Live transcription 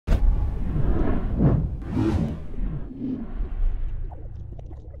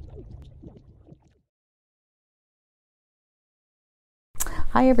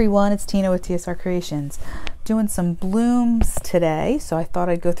Hi everyone, it's Tina with TSR Creations. Doing some blooms today, so I thought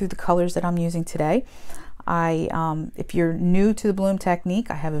I'd go through the colors that I'm using today. If you're new to the bloom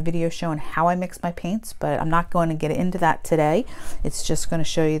technique, I have a video showing how I mix my paints, but I'm not going to get into that today. It's just going to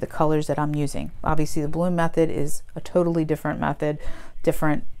show you the colors that I'm using. Obviously the bloom method is a totally different method,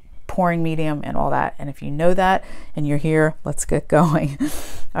 different pouring medium and all that, and if you know that and you're here, let's get going.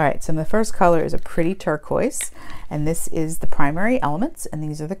 All right, so the first color is a pretty turquoise, and this is the primary elements, and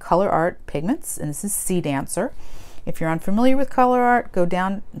these are the Sheleeart pigments, and this is Sea Dancer. If you're unfamiliar with Sheleeart, go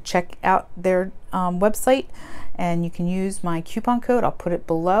down and check out their website, and you can use my coupon code. I'll put it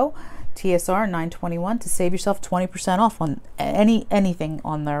below, TSR 921, to save yourself 20% off on anything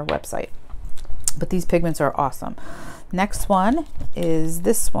on their website. But these pigments are awesome. Next one is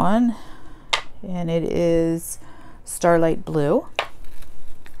this one, and it is Starlight Blue.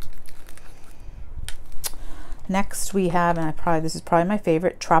 Next we have, and this is probably my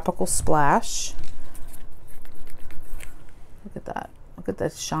favorite, Tropical Splash. Look at that. Look at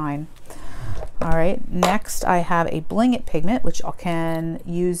that shine. All right, next I have a Bling pigment, which I can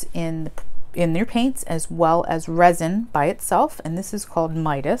use in your paints as well as resin by itself, and this is called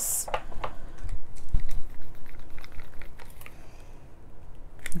Midas.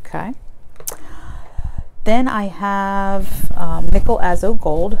 Okay. Then I have Nickel Azo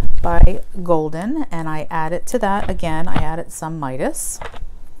Gold by Golden, and I added to that, again, I added some Midas,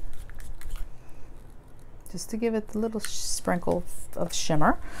 just to give it a little sprinkle of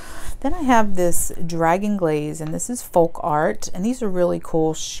shimmer. Then I have this Dragon Glaze, and this is Folk Art, and these are really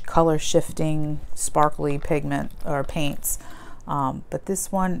cool color shifting sparkly pigment or paints. But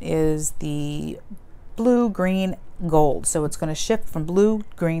this one is the blue, green, gold, so it's going to shift from blue,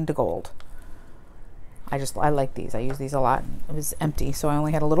 green to gold. I like these. I use these a lot. It was empty, so I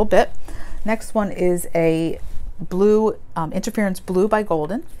only had a little bit. Next one is a blue, Interference Blue by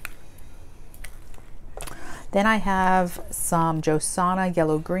Golden. Then I have some Josanna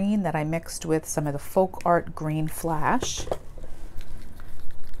Yellow Green that I mixed with some of the Folk Art Green Flash.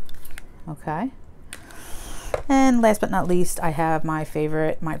 Okay. And last but not least, I have my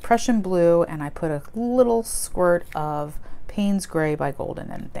favorite, my Prussian Blue, and I put a little squirt of Paynes Gray by Golden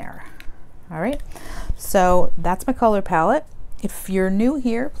in there. All right, so that's my color palette. If you're new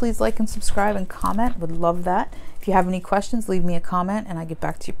here, please like and subscribe and comment. Would love that. If you have any questions, leave me a comment and I get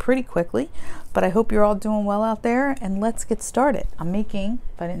back to you pretty quickly. But I hope you're all doing well out there, and let's get started. I'm making,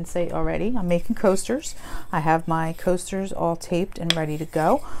 if I didn't say it already, I'm making coasters. I have my coasters all taped and ready to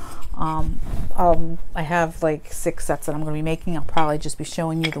go. I have like 6 sets that I'm going to be making. I'll probably just be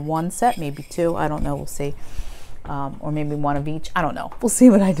showing you the one set, maybe 2. I don't know. We'll see. Or maybe 1 of each. I don't know. We'll see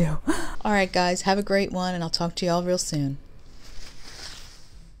what I do. All right, guys. Have a great one, and I'll talk to you all real soon.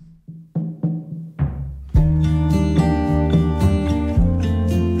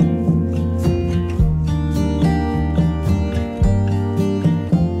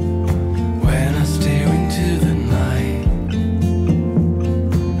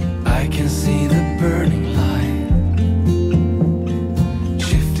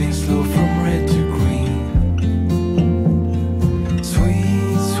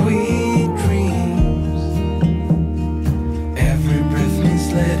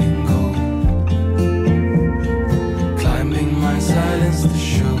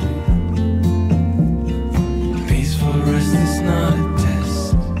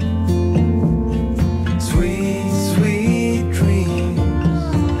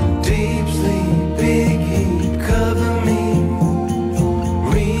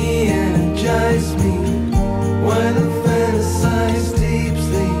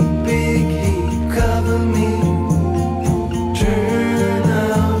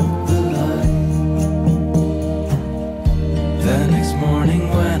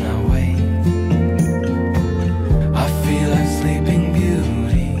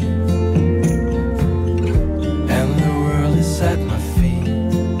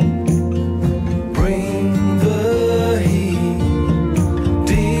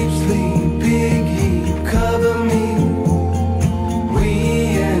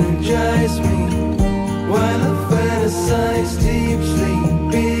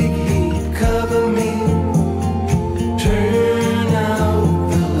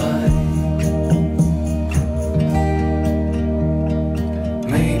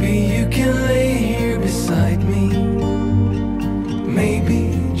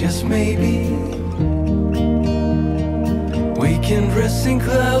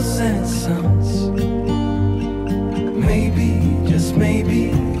 Clouds and suns, maybe, just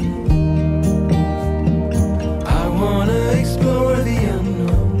maybe.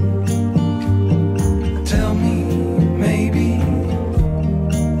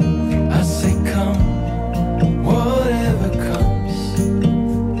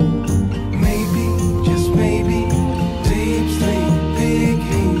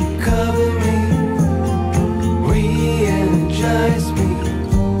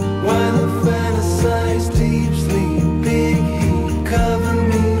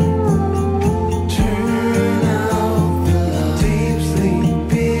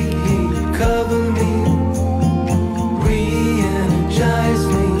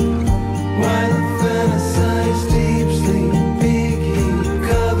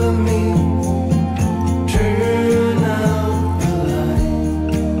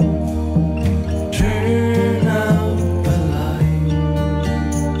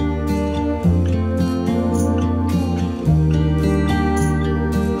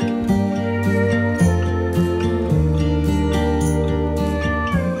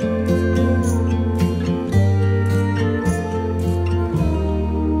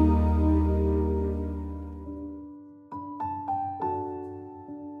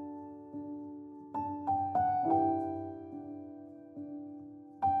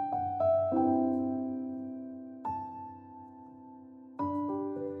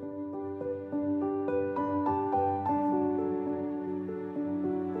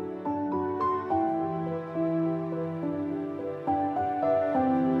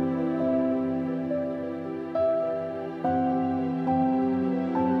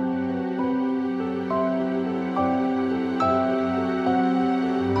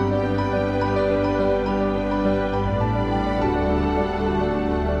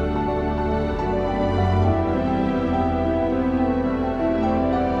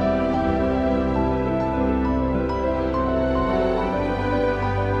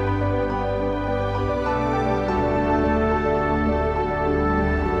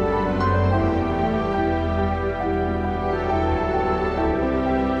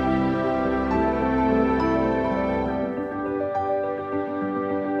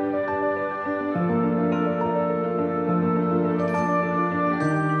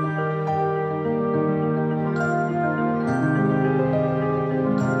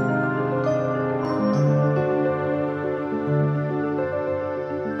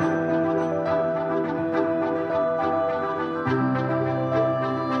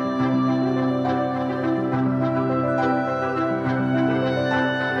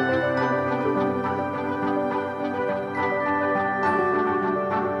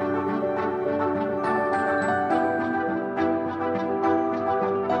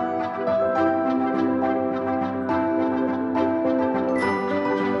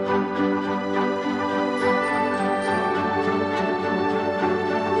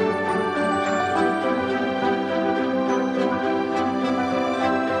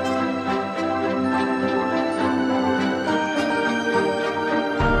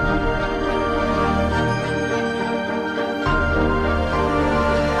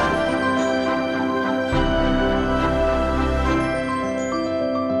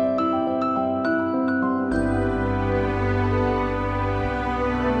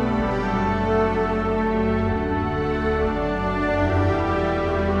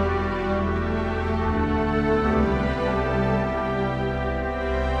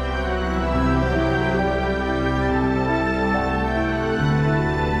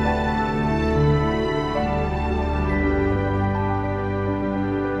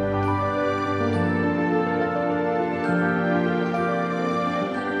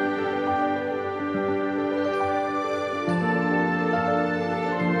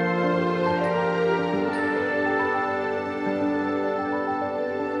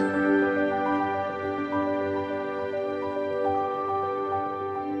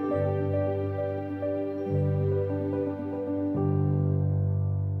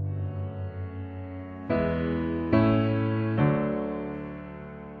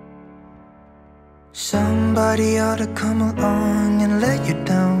 Somebody ought to come along and let you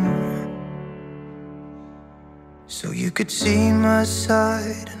down, so you could see my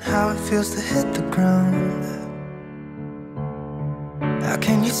side and how it feels to hit the ground. How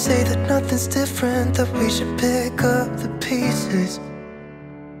can you say that nothing's different, that we should pick up the pieces?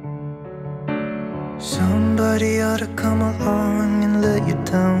 Somebody ought to come along and let you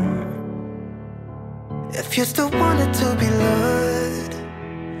down. If you still wanted to be loved,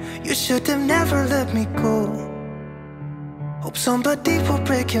 you should have never let me go. Hope somebody will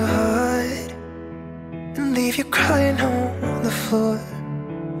break your heart and leave you crying on the floor.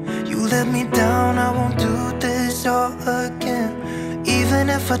 You let me down, I won't do this all again. Even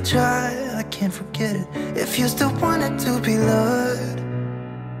if I try, I can't forget it. If you still wanted to be loved,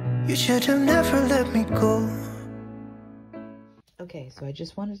 you should have never let me go. Okay, so I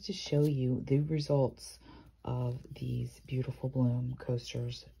just wanted to show you the results of these beautiful bloom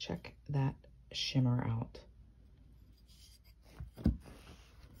coasters. Check that shimmer out.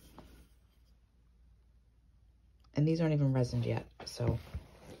 And these aren't even resined yet, so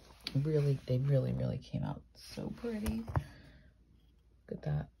really, they really came out so pretty. Look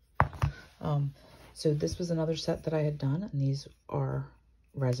at that. So this was another set that I had done, and these are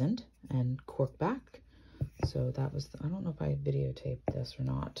resined and cork back. So that was, I don't know if I videotaped this or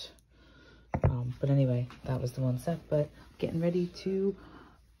not. But anyway, that was the one set. But getting ready to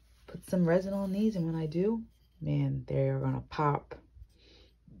put some resin on these, and when I do, man, they are gonna pop.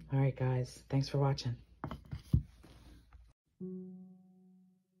 All right, guys, thanks for watching.